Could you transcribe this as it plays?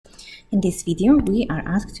In this video, we are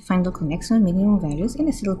asked to find local maximum and minimum values in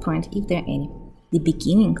a saddle point if there are any. The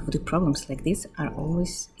beginning of the problems like this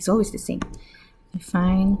is always the same. We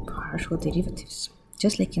find partial derivatives.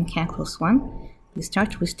 Just like in calculus 1, we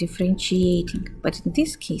start with differentiating, but in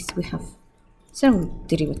this case we have several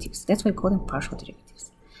derivatives. That's why we call them partial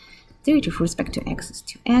derivatives. Derivative with respect to x is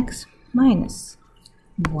 2x minus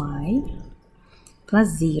y plus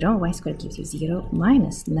 0, y squared gives you 0,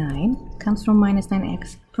 minus 9 comes from minus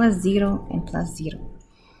 9x, plus 0 and plus 0.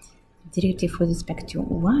 Derivative with respect to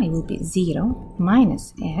y will be 0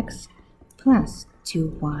 minus x plus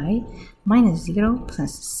 2y minus 0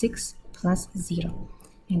 plus 6 plus 0.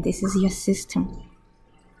 And this is your system.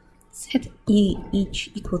 Set e each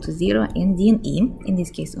equal to 0 and d and e, in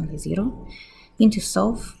this case only 0. We need to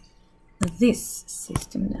solve this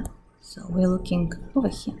system now. So we're looking over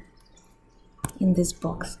here in this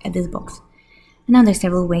box, at this box. Now there's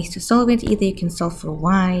several ways to solve it. Either you can solve for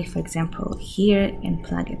y, for example, here and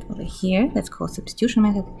plug it over here. That's called substitution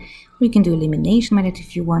method. Or you can do elimination method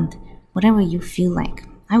if you want, whatever you feel like.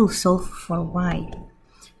 I will solve for y.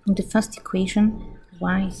 From the first equation,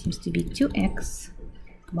 y seems to be 2x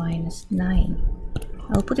minus 9.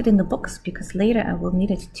 I'll put it in the box because later I will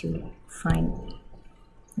need it to find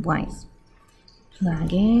y's.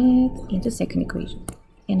 Plug it into second equation,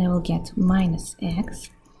 and I will get minus x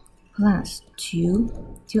plus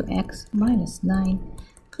 2x minus 9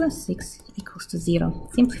 plus 6 equals to 0.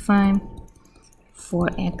 Simplify.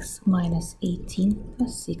 4x minus 18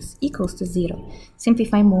 plus 6 equals to 0.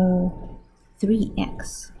 Simplify more.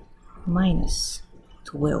 3x minus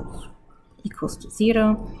 12 equals to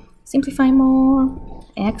 0. Simplify more.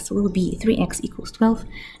 X will be 3x equals 12.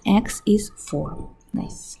 X is 4.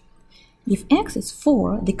 Nice. If x is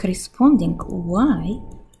 4, the corresponding y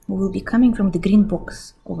will be coming from the green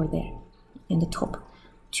box over there in the top.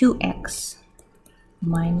 2x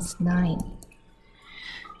minus 9,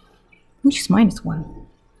 which is minus 1.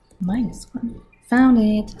 Minus 1. Found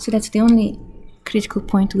it. So that's the only critical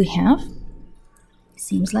point we have.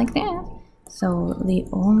 Seems like that. So the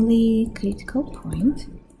only critical point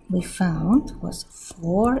we found was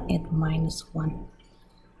 4 and minus 1.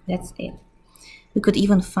 That's it. We could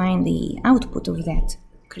even find the output of that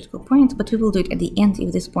critical point, but we will do it at the end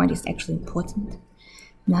if this point is actually important.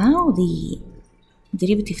 Now the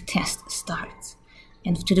derivative test starts,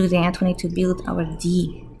 and to do that we need to build our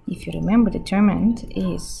d. If you remember, determinant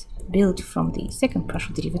is built from the second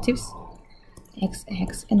partial derivatives,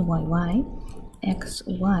 xx and yy,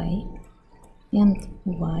 xy and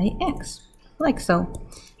yx, like so.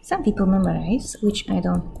 Some people memorize, which I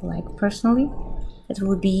don't like personally. It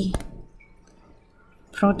will be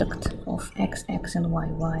product of xx and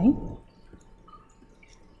yy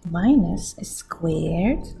minus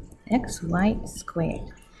squared xy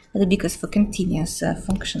squared. That's because for continuous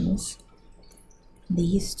functions,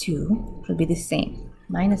 these two should be the same.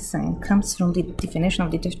 Minus sign comes from the definition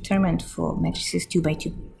of the determinant for matrices 2 by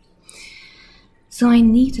 2. So I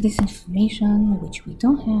need this information, which we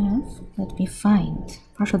don't have. Let me find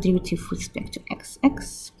partial derivative with respect to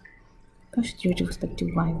xx, partial derivative with respect to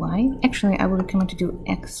yy. Actually, I would recommend to do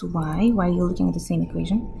xy while you're looking at the same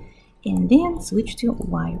equation, and then switch to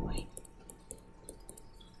yy.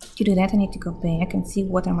 To do that, I need to go back and see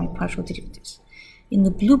what are my partial derivatives. In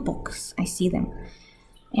the blue box, I see them.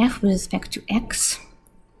 F with respect to x.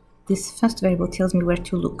 This first variable tells me where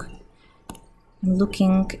to look. I'm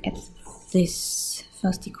looking at this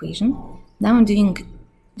first equation. Now I'm doing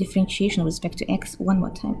differentiation with respect to x one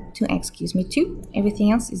more time. 2x gives me 2.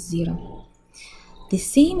 Everything else is 0. The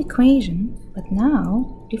same equation, but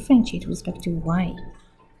now differentiate with respect to y.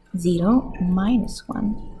 0, minus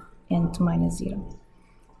 1, and minus 0.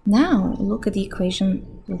 Now look at the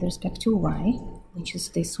equation with respect to y, which is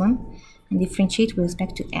this one, and differentiate with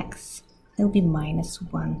respect to x. That will be minus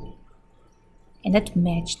 1. And that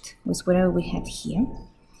matched with whatever we had here.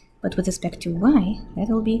 But with respect to y, that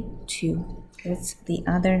will be 2. That's the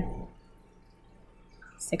other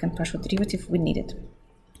second partial derivative we needed.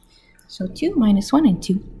 So 2 minus 1 and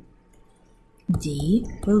 2. D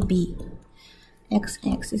will be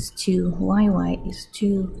xx is 2, yy is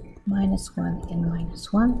 2, minus 1 and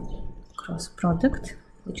minus 1. Cross product,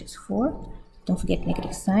 which is 4. Don't forget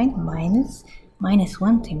negative sign, minus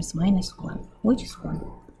 1 times minus 1, which is 1.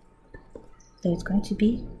 So it's going to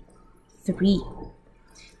be 3.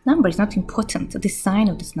 Number is not important. The sign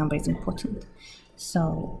of this number is important.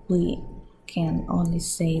 So we can only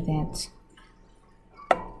say that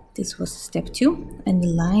this was step 2.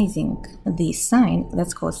 Analyzing the sign,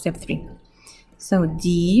 that's called step 3. So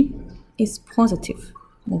D is positive,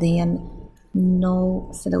 then no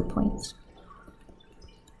saddle points.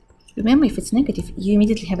 Remember, if it's negative, you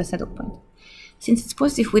immediately have a saddle point. Since it's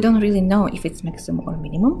positive, we don't really know if it's maximum or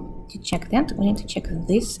minimum. To check that, we need to check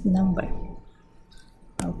this number.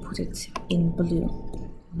 I'll put it in blue.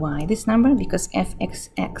 Why this number? Because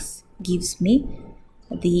fxx gives me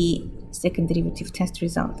the second derivative test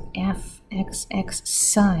result, fxx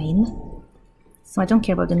sine. So I don't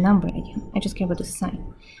care about the number again, I just care about the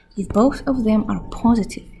sign. If both of them are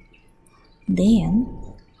positive, then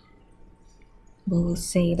we will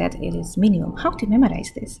say that it is minimum. How to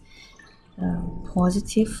memorize this?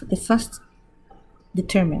 Positive, the first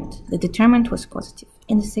determinant. The determinant was positive,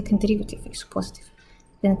 and the second derivative is positive.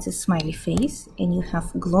 Then it's a smiley face, and you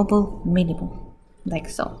have global minimum, like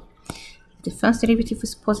so. The first derivative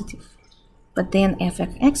is positive, but then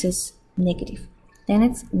fx is negative. Then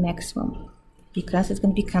it's maximum, because it's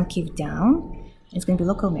going to be concave down, it's going to be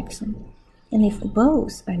local maximum. And if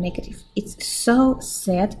both are negative, it's so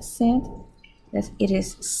said that it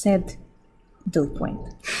is saddle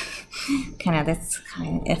point. That's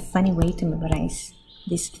kind of a funny way to memorize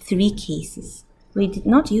these three cases. We did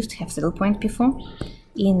not used to have saddle point before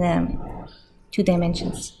in 2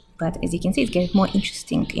 dimensions, but as you can see, it gets more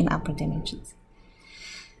interesting in upper dimensions.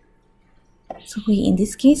 So we, in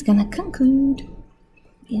this case, gonna conclude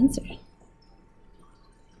the answer.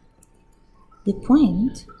 The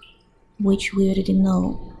point, which we already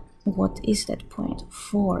know, what is that point?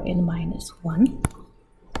 4 and minus 1.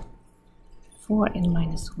 4 and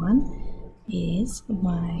minus 1 is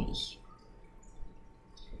my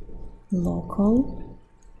local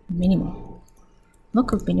minimum.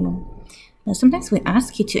 Local minimum. Now sometimes we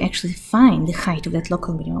ask you to actually find the height of that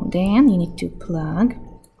local minimum. Then you need to plug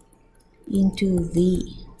into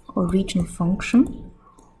the original function.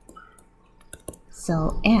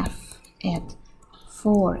 So f at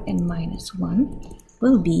 4 and minus 1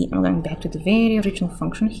 will be, I'm going back to the very original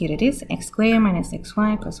function, here it is, x squared minus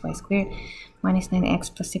xy plus y squared minus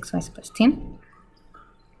 9x plus 6y plus 10.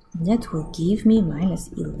 That will give me minus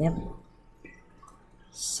 11.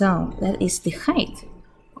 So that is the height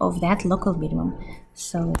of that local minimum.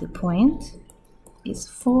 So the point is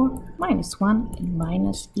 4 minus 1 and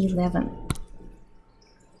minus 11.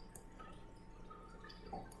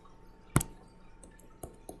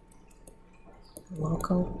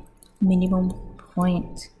 Local minimum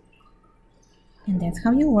point. And that's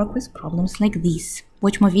how you work with problems like these.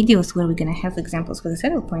 Watch more videos where we're gonna have examples with a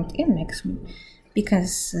saddle point and maximum,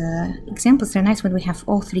 because examples are nice when we have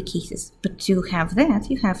all 3 cases, but to have that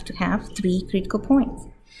you have to have 3 critical points.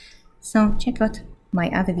 So check out my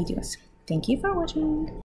other videos. Thank you for watching.